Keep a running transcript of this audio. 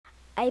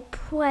I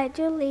pledge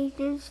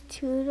allegiance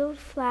to the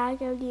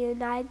flag of the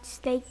United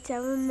States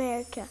of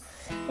America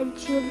and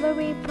to the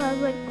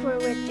republic for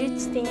which it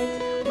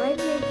stands, one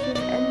nation,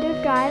 under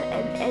God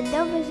and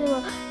indivisible,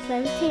 with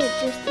liberty and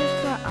justice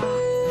for all.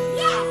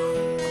 Yeah!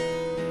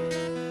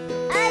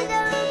 I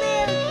love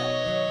America!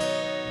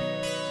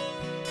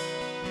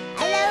 I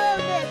love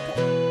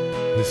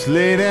America! This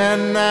late at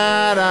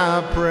night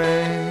I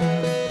pray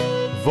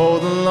for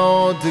the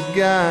Lord to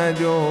guide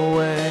your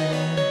way.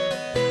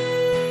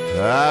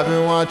 I've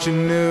been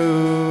watching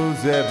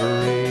news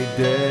every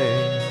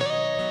day,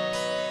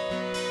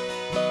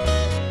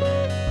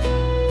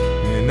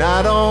 and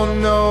I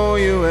don't know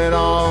you at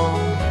all,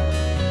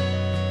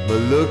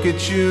 but look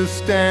at you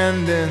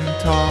standing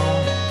tall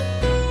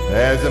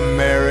as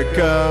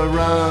America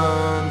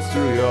runs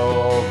through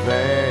your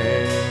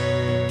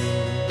veins.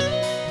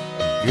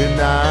 Good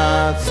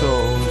night,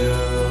 soldier.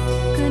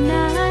 Good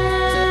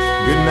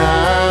night. Good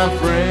night,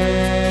 friend.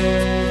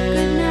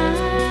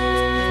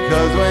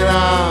 'Cause when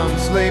I'm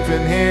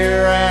sleeping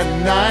here at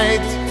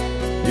night,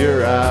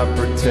 you're our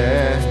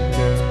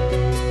protector.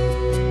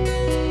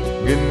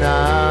 Good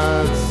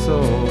night,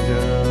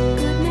 soldier.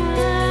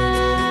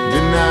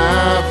 Good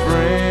night,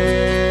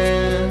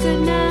 friend.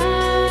 Good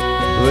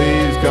night.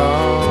 Please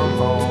come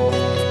home,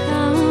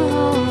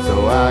 so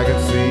I can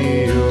see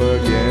you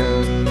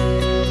again.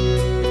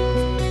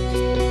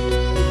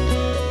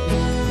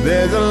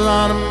 There's a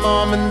lot of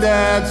mom and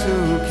dads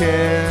who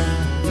care.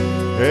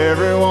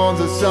 Everyone's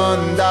a son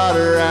and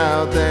daughter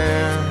out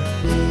there.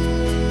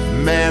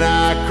 Man,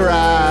 I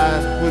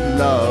cried with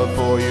love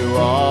for you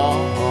all.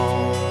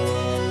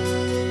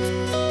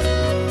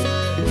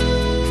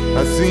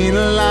 I've seen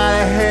a lot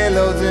of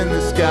halos in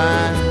the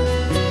sky.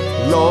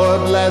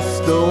 Lord bless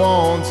the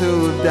ones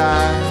who have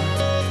died.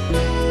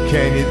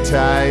 Can you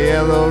tie a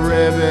yellow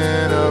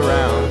ribbon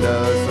around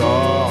us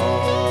all?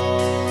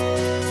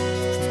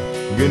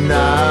 Good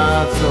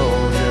night,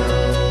 soldier.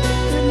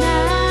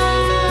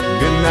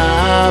 Good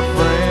night,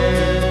 friend.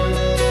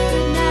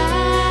 Good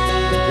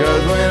night.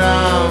 'Cause when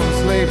I'm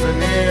sleeping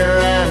here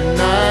at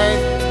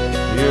night,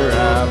 you're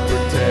our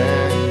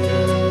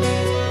protector.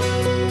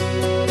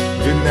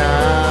 Good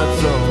night,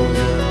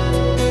 soldier.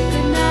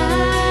 Good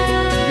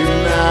night. Good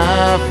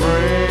night,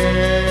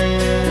 friend.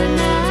 Good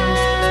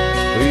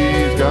night.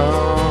 Please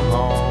come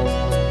home,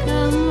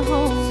 Come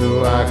home. so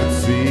I can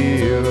see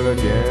you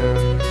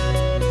again.